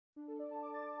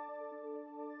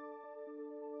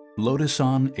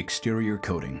Lotusan exterior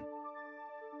coating.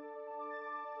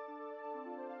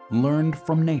 Learned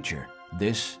from nature,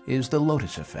 this is the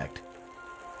Lotus effect.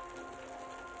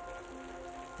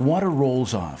 Water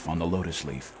rolls off on the lotus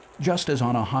leaf, just as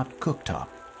on a hot cooktop,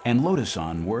 and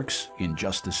Lotusan works in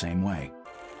just the same way.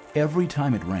 Every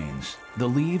time it rains, the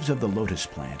leaves of the lotus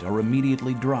plant are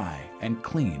immediately dry and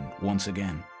clean once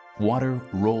again. Water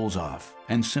rolls off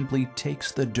and simply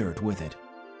takes the dirt with it.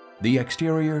 The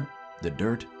exterior, the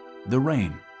dirt, the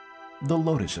rain, the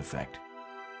Lotus effect.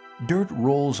 Dirt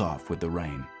rolls off with the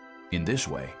rain. In this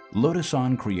way,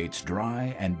 Lotusan creates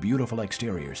dry and beautiful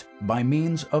exteriors by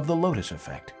means of the Lotus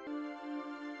effect.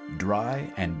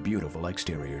 Dry and beautiful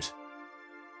exteriors.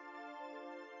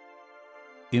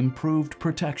 Improved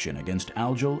protection against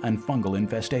algal and fungal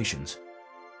infestations.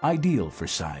 Ideal for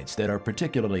sides that are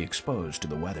particularly exposed to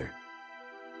the weather.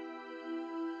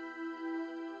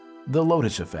 The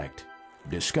Lotus effect.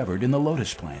 Discovered in the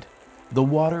lotus plant. The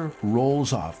water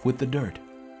rolls off with the dirt.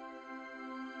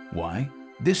 Why?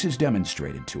 This is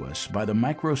demonstrated to us by the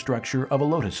microstructure of a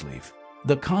lotus leaf.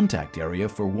 The contact area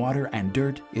for water and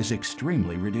dirt is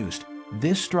extremely reduced.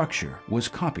 This structure was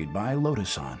copied by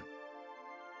Lotusan.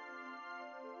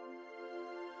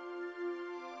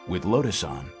 With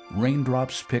Lotusan,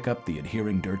 raindrops pick up the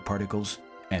adhering dirt particles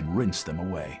and rinse them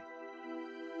away.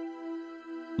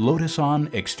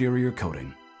 Lotusan exterior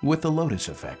coating with the Lotus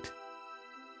effect.